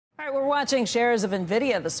All right, we're watching shares of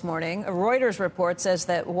Nvidia this morning. A Reuters report says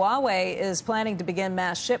that Huawei is planning to begin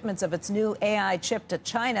mass shipments of its new AI chip to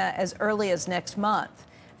China as early as next month.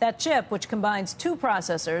 That chip, which combines two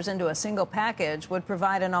processors into a single package, would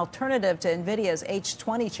provide an alternative to Nvidia's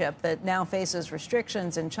H100 chip that now faces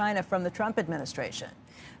restrictions in China from the Trump administration.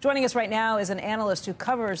 Joining us right now is an analyst who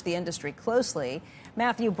covers the industry closely.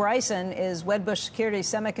 Matthew Bryson is Wedbush Securities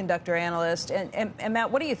semiconductor analyst. And Matt,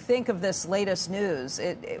 what do you think of this latest news?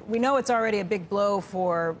 We know it's already a big blow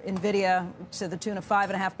for Nvidia to the tune of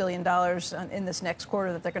 $5.5 billion in this next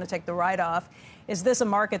quarter that they're going to take the write-off. Is this a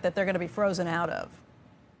market that they're going to be frozen out of?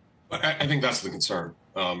 I think that's the concern,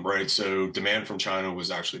 right? So demand from China was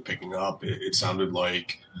actually picking up. It sounded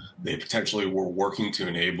like they potentially were working to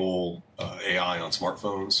enable AI on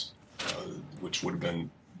smartphones, which would have been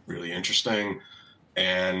really interesting.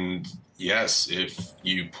 And yes, if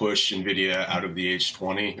you push NVIDIA out of the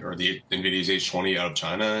H20 or the NVIDIA's H20 out of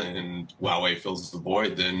China and Huawei fills the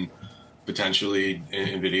void, then potentially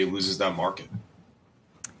NVIDIA loses that market.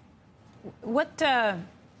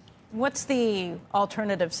 What's the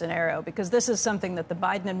alternative scenario? Because this is something that the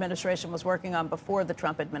Biden administration was working on before the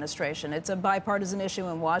Trump administration. It's a bipartisan issue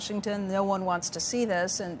in Washington. No one wants to see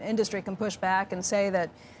this, and industry can push back and say that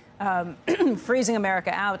freezing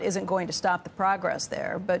America out isn't going to stop the progress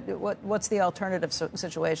there. But what's the alternative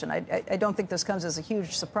situation? I don't think this comes as a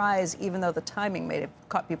huge surprise, even though the timing may have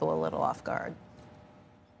caught people a little off guard.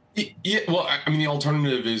 Yeah, well, I mean, the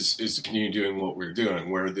alternative is to continue doing what we're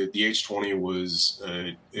doing, where the H20 was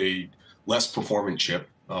a less performant chip,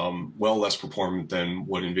 well less performant than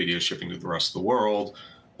what NVIDIA is shipping to the rest of the world.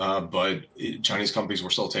 But Chinese companies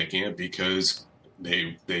were still taking it because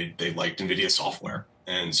they liked NVIDIA software.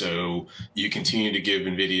 And so you continue to give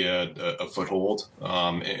NVIDIA a foothold.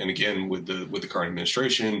 And again, with the current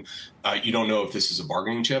administration, you don't know if this is a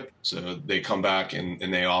bargaining chip. So they come back and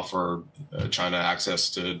they offer China access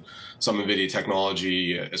to some NVIDIA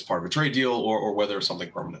technology as part of a trade deal, or whether it's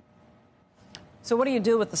something permanent. So what do you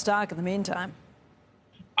do with the stock in the meantime?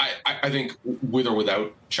 I think with or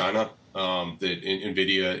without China, that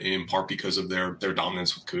NVIDIA, in part because of their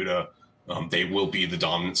dominance with CUDA, they will be the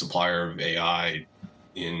dominant supplier of AI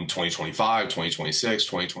in 2025, 2026,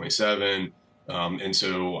 2027. And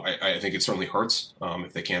so I think it certainly hurts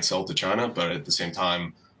if they can't sell it to China. But at the same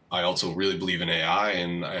time, I also really believe in AI.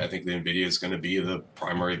 And I think that NVIDIA is going to be the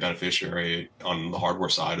primary beneficiary on the hardware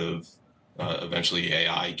side of eventually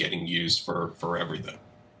AI getting used for everything.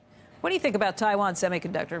 What do you think about Taiwan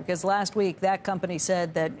Semiconductor? Because last week that company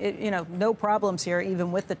said that, no problems here,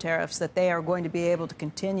 even with the tariffs, that they are going to be able to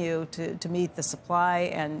continue to meet the supply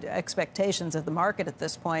and expectations of the market at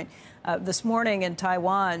this point. This morning in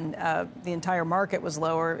Taiwan, the entire market was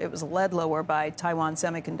lower. It was led lower by Taiwan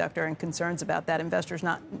Semiconductor and concerns about that. Investors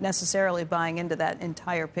not necessarily buying into that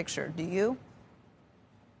entire picture. Do you?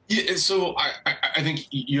 Yeah, so I think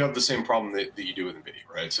you have the same problem that you do with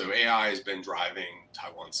NVIDIA, right? So AI has been driving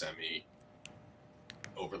Taiwan Semi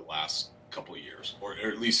over the last couple of years, or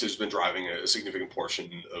at least has been driving a significant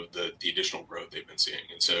portion of the additional growth they've been seeing.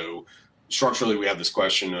 And so structurally, we have this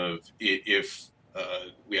question of if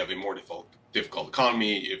we have a more difficult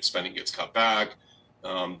economy, if spending gets cut back,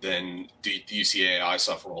 then do you see AI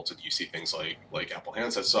suffer? Also, do you see things like Apple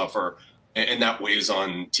handsets suffer? And that weighs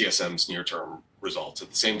on TSM's near-term results. At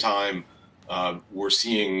the same time, we're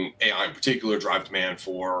seeing AI in particular drive demand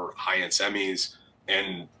for high-end semis,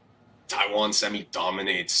 and Taiwan Semi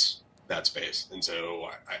dominates that space. And so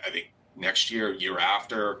I think next year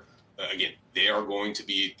after, again, they are going to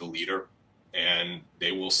be the leader, and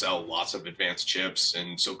they will sell lots of advanced chips.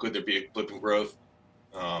 And so could there be a blip in growth?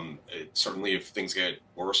 Certainly, if things get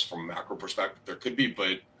worse from a macro perspective, there could be,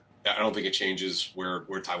 but I don't think it changes where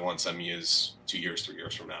Taiwan Semi is 2 years, 3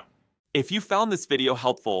 years from now. If you found this video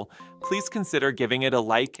helpful, please consider giving it a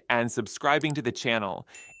like and subscribing to the channel.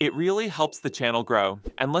 It really helps the channel grow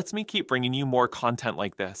and lets me keep bringing you more content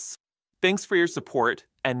like this. Thanks for your support,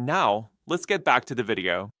 and now let's get back to the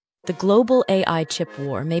video. The global AI chip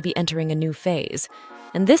war may be entering a new phase,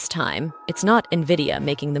 and this time, it's not Nvidia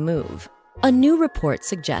making the move. A new report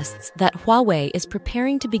suggests that Huawei is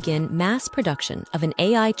preparing to begin mass production of an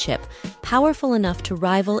AI chip powerful enough to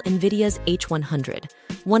rival Nvidia's H100,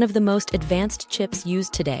 one of the most advanced chips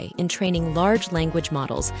used today in training large language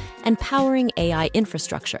models and powering AI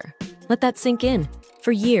infrastructure. Let that sink in.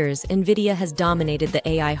 For years, Nvidia has dominated the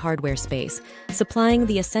AI hardware space, supplying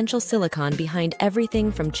the essential silicon behind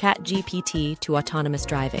everything from ChatGPT to autonomous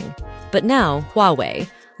driving. But now, Huawei,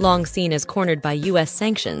 long seen as cornered by US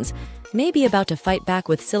sanctions, may be about to fight back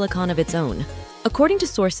with silicon of its own. According to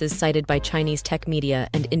sources cited by Chinese tech media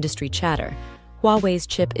and industry chatter, Huawei's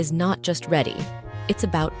chip is not just ready, it's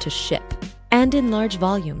about to ship. And in large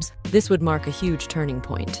volumes, this would mark a huge turning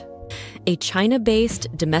point. A China-based,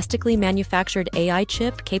 domestically manufactured AI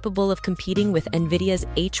chip capable of competing with NVIDIA's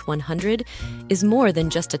H100 is more than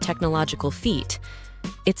just a technological feat.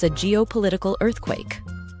 It's a geopolitical earthquake.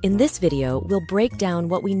 In this video, we'll break down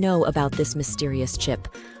what we know about this mysterious chip,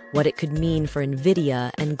 what it could mean for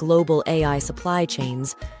NVIDIA and global AI supply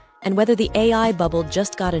chains, and whether the AI bubble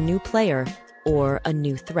just got a new player or a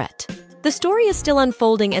new threat. The story is still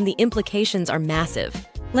unfolding and the implications are massive.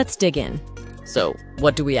 Let's dig in. So,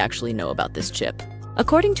 what do we actually know about this chip?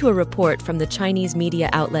 According to a report from the Chinese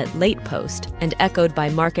media outlet Late Post, and echoed by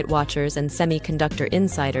market watchers and semiconductor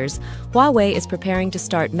insiders, Huawei is preparing to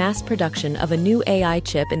start mass production of a new AI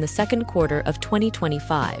chip in the second quarter of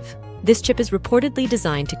 2025. This chip is reportedly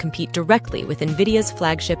designed to compete directly with NVIDIA's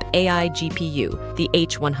flagship AI GPU, the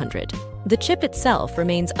H100. The chip itself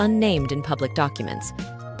remains unnamed in public documents,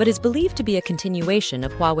 but is believed to be a continuation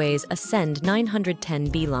of Huawei's Ascend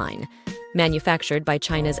 910B line, manufactured by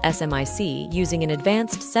China's SMIC using an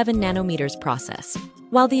advanced 7 nanometers process.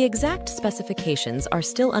 While the exact specifications are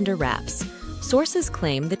still under wraps, sources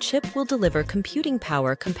claim the chip will deliver computing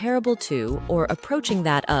power comparable to or approaching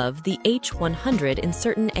that of the H100 in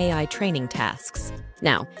certain AI training tasks.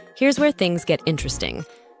 Now, here's where things get interesting.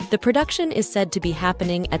 The production is said to be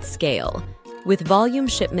happening at scale, with volume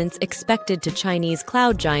shipments expected to Chinese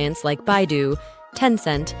cloud giants like Baidu,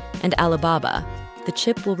 Tencent, and Alibaba. The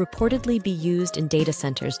chip will reportedly be used in data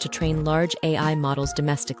centers to train large AI models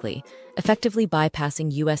domestically, effectively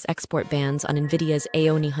bypassing U.S. export bans on NVIDIA's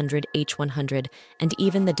A100, H100, and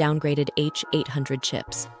even the downgraded H800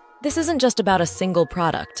 chips. This isn't just about a single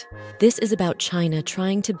product. This is about China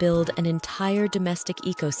trying to build an entire domestic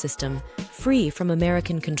ecosystem free from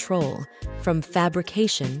American control, from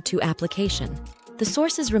fabrication to application. The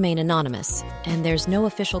sources remain anonymous, and there's no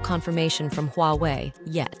official confirmation from Huawei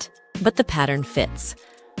yet. But the pattern fits.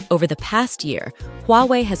 Over the past year,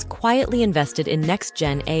 Huawei has quietly invested in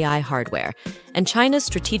next-gen AI hardware, and China's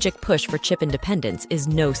strategic push for chip independence is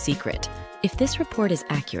no secret. If this report is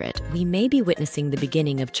accurate, we may be witnessing the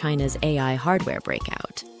beginning of China's AI hardware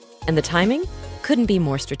breakout. And the timing couldn't be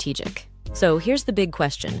more strategic. So here's the big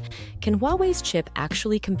question. Can Huawei's chip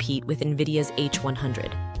actually compete with NVIDIA's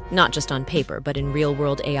H100? Not just on paper, but in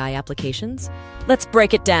real-world AI applications? Let's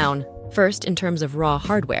break it down. First, in terms of raw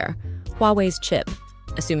hardware, Huawei's chip,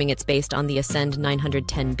 assuming it's based on the Ascend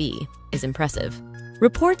 910B, is impressive.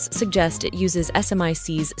 Reports suggest it uses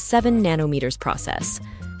SMIC's 7 nanometers process,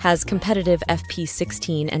 has competitive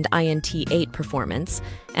FP16 and INT8 performance,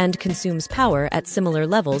 and consumes power at similar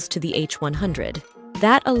levels to the H100.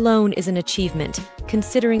 That alone is an achievement,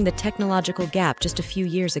 considering the technological gap just a few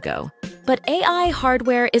years ago. But AI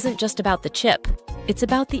hardware isn't just about the chip. It's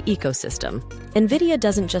about the ecosystem. NVIDIA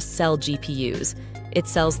doesn't just sell GPUs. It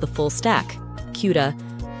sells the full stack: CUDA,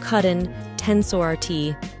 CUDA,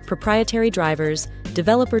 TensorRT, proprietary drivers,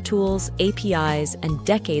 developer tools, APIs, and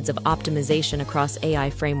decades of optimization across AI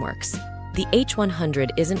frameworks. The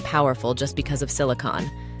H100 isn't powerful just because of silicon.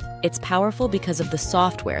 It's powerful because of the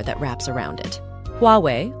software that wraps around it.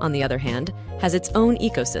 Huawei, on the other hand, has its own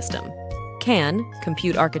ecosystem: CAN,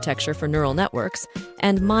 compute architecture for neural networks,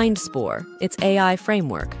 and MindSpore, its AI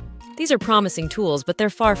framework. These are promising tools, but they're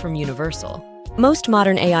far from universal. Most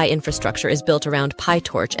modern AI infrastructure is built around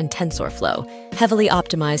PyTorch and TensorFlow, heavily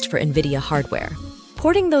optimized for NVIDIA hardware.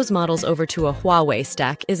 Porting those models over to a Huawei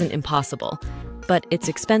stack isn't impossible, but it's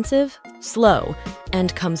expensive, slow,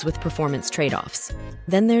 and comes with performance trade-offs.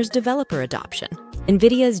 Then there's developer adoption.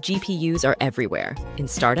 NVIDIA's GPUs are everywhere, in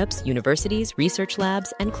startups, universities, research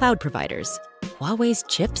labs, and cloud providers. Huawei's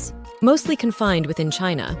chips? Mostly confined within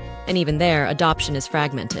China, and even there, adoption is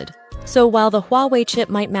fragmented. So while the Huawei chip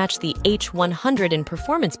might match the H100 in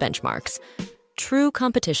performance benchmarks, true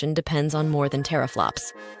competition depends on more than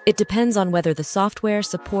teraflops. It depends on whether the software,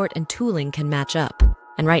 support, and tooling can match up.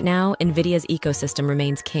 And right now, NVIDIA's ecosystem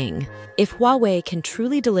remains king. If Huawei can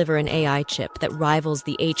truly deliver an AI chip that rivals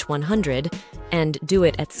the H100 and do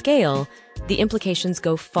it at scale, the implications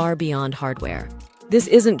go far beyond hardware. This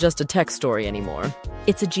isn't just a tech story anymore.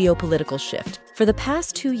 It's a geopolitical shift. For the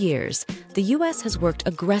past 2 years, the US has worked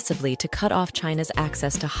aggressively to cut off China's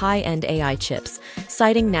access to high-end AI chips,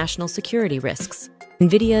 citing national security risks.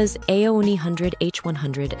 NVIDIA's A100,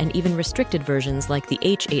 H100, and even restricted versions like the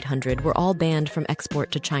H800 were all banned from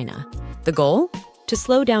export to China. The goal? To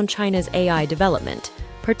slow down China's AI development,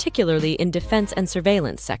 particularly in defense and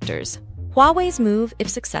surveillance sectors. Huawei's move, if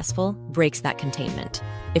successful, breaks that containment.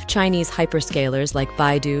 If Chinese hyperscalers like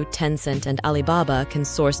Baidu, Tencent, and Alibaba can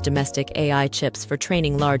source domestic AI chips for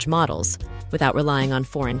training large models without relying on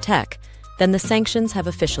foreign tech, then the sanctions have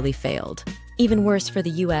officially failed. Even worse for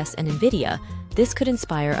the US and Nvidia, this could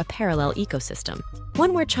inspire a parallel ecosystem,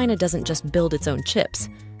 one where China doesn't just build its own chips,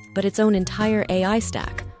 but its own entire AI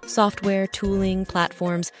stack, software, tooling,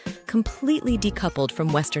 platforms, completely decoupled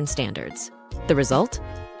from Western standards. The result?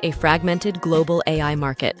 A fragmented global AI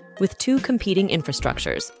market with two competing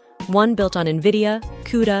infrastructures, one built on Nvidia,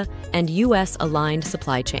 CUDA, and US-aligned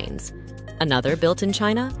supply chains. Another built in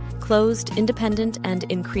China, closed, independent, and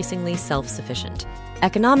increasingly self-sufficient.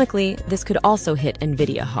 Economically, this could also hit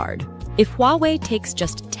Nvidia hard. If Huawei takes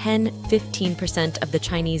just 10–15% of the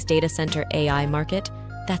Chinese data center AI market,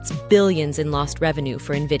 that's billions in lost revenue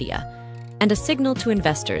for Nvidia, and a signal to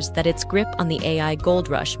investors that its grip on the AI gold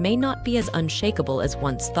rush may not be as unshakable as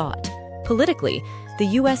once thought. Politically, the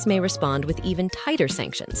US may respond with even tighter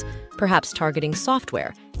sanctions, perhaps targeting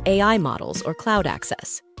software, AI models, or cloud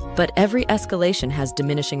access. But every escalation has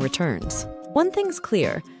diminishing returns. One thing's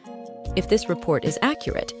clear: if this report is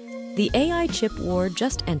accurate, the AI chip war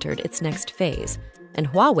just entered its next phase, and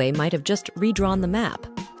Huawei might have just redrawn the map.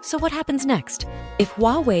 So what happens next? If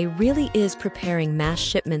Huawei really is preparing mass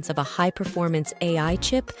shipments of a high-performance AI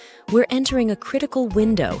chip, we're entering a critical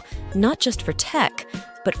window, not just for tech,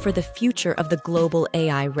 but for the future of the global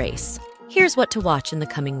AI race. Here's what to watch in the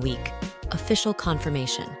coming week. Official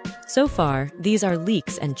confirmation. So far, these are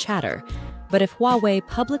leaks and chatter. But if Huawei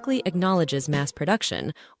publicly acknowledges mass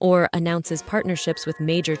production or announces partnerships with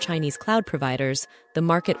major Chinese cloud providers, the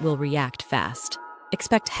market will react fast.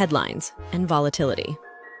 Expect headlines and volatility.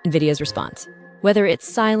 NVIDIA's response. Whether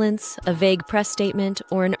it's silence, a vague press statement,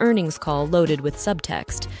 or an earnings call loaded with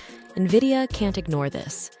subtext, NVIDIA can't ignore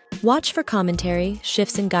this. Watch for commentary,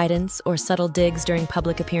 shifts in guidance, or subtle digs during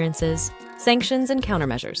public appearances. Sanctions and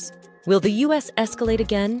countermeasures. Will the US escalate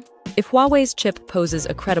again? If Huawei's chip poses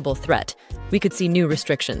a credible threat, we could see new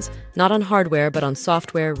restrictions, not on hardware but on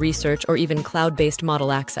software, research, or even cloud-based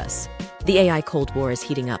model access. The AI Cold War is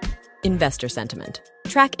heating up. Investor sentiment.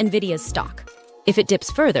 Track NVIDIA's stock. If it dips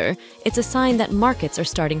further, it's a sign that markets are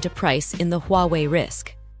starting to price in the Huawei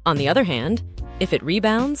risk. On the other hand, if it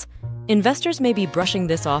rebounds, investors may be brushing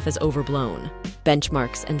this off as overblown.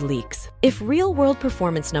 Benchmarks and leaks. If real-world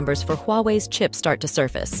performance numbers for Huawei's chips start to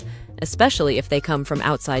surface, especially if they come from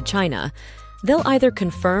outside China, they'll either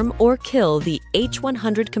confirm or kill the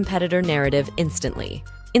H100 competitor narrative instantly.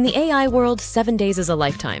 In the AI world, 7 days is a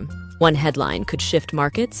lifetime. One headline could shift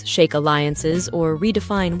markets, shake alliances, or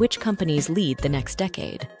redefine which companies lead the next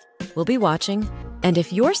decade. We'll be watching. And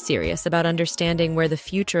if you're serious about understanding where the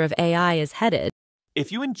future of AI is headed,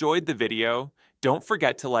 if you enjoyed the video, don't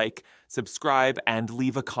forget to like, subscribe, and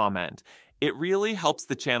leave a comment. It really helps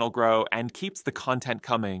the channel grow and keeps the content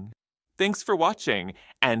coming. Thanks for watching,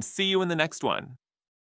 and see you in the next one.